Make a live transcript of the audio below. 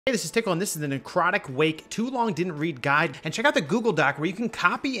Hey, this is Tiqqle, and this is the Necrotic Wake Too Long Didn't Read guide. And check out the Google Doc where you can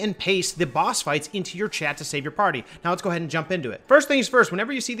copy and paste the boss fights into your chat to save your party. Now let's go ahead and jump into it. First things first,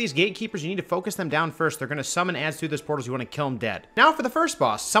 whenever you see these gatekeepers, you need to focus them down first. They're going to summon ads through those portals. You want to kill them dead. Now for the first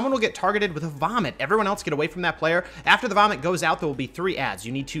boss, someone will get targeted with a vomit. Everyone else get away from that player. After the vomit goes out, there will be 3 ads.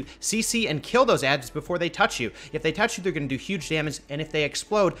 You need to CC and kill those ads before they touch you. If they touch you, they're going to do huge damage, and if they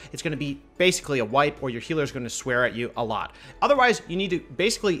explode, it's going to be basically a wipe, or your healer is going to swear at you a lot. Otherwise, you need to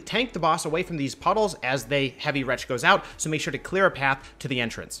basically tank the boss away from these puddles as the heavy wretch goes out, so make sure to clear a path to the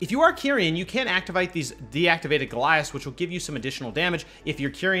entrance. If you are Kyrian, you can activate these deactivated Goliaths, which will give you some additional damage. If you're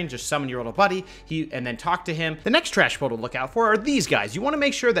Kyrian, just summon your little buddy and then talk to him. The next trash portal to look out for are these guys. You want to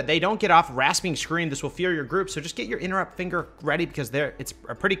make sure that they don't get off rasping screen. This will fear your group, so just get your interrupt finger ready because it's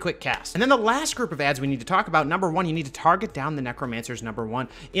a pretty quick cast. And then the last group of ads we need to talk about, number 1, you need to target down the Necromancers, number 1.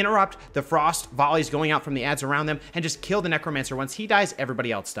 Interrupt the frost volleys going out from the ads around them, and just kill the Necromancer. Once he dies,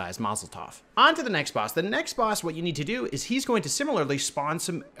 everybody else dies. Mazel tov. On to the next boss. The next boss, what you need to do is he's going to similarly spawn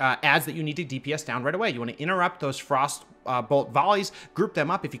some ads that you need to DPS down right away. You want to interrupt those frost bolt volleys, group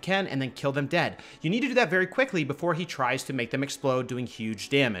them up if you can, and then kill them dead. You need to do that very quickly before he tries to make them explode, doing huge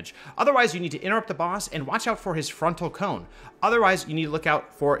damage. Otherwise, you need to interrupt the boss and watch out for his frontal cone. Otherwise, you need to look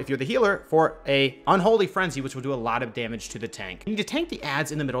out for, if you're the healer, for a unholy frenzy, which will do a lot of damage to the tank. You need to tank the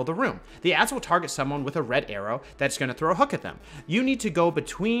ads in the middle of the room. The ads will target someone with a red arrow that's going to throw a hook at them. You need to go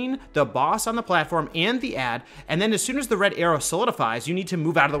between the boss on the platform and the ad, and then as soon as the red arrow solidifies, you need to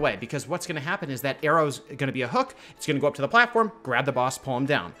move out of the way, because what's going to happen is that arrow's going to be a hook. It's going to go up to the platform, grab the boss, pull him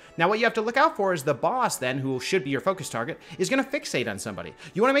down. Now what you have to look out for is the boss then, who should be your focus target, is going to fixate on somebody.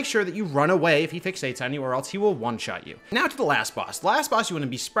 You want to make sure that you run away if he fixates on you, or else he will one-shot you. Now to the last boss. The last boss, you want to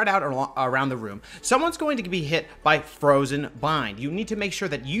be spread out around the room. Someone's going to be hit by Frozen Bind. You need to make sure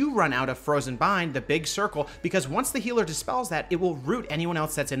that you run out of Frozen Bind, the big circle, because once the healer dispels that, it will root anyone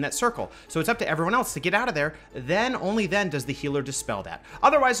else that's in that circle. So it's up to everyone else to get out of there. Then, only then, does the healer dispel that.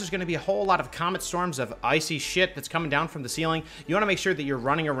 Otherwise, there's going to be a whole lot of comet storms of icy shit that's coming down from the ceiling. You want to make sure that you're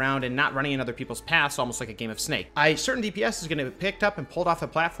running around and not running in other people's paths, almost like a game of Snake. A certain DPS is going to be picked up and pulled off the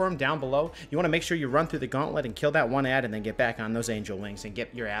platform down below. You want to make sure you run through the gauntlet and kill that one ad, and then get back on those angel wings and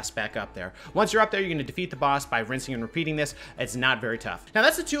get your ass back up there. Once you're up there, you're going to defeat the boss by rinsing and repeating this. It's not very tough. Now,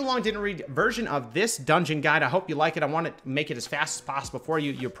 that's the Too Long Didn't Read version of this dungeon guide. I hope you like it. I want to make it as fast as possible for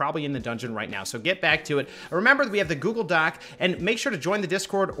you. You're probably in the dungeon right now, so get back to it. Remember that we have the Google Doc, and make sure to join the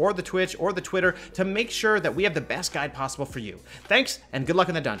Discord or the Twitch or the Twitter to make sure that we have the best guide possible for you. Thanks, and good luck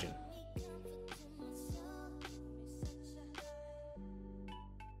in the dungeon.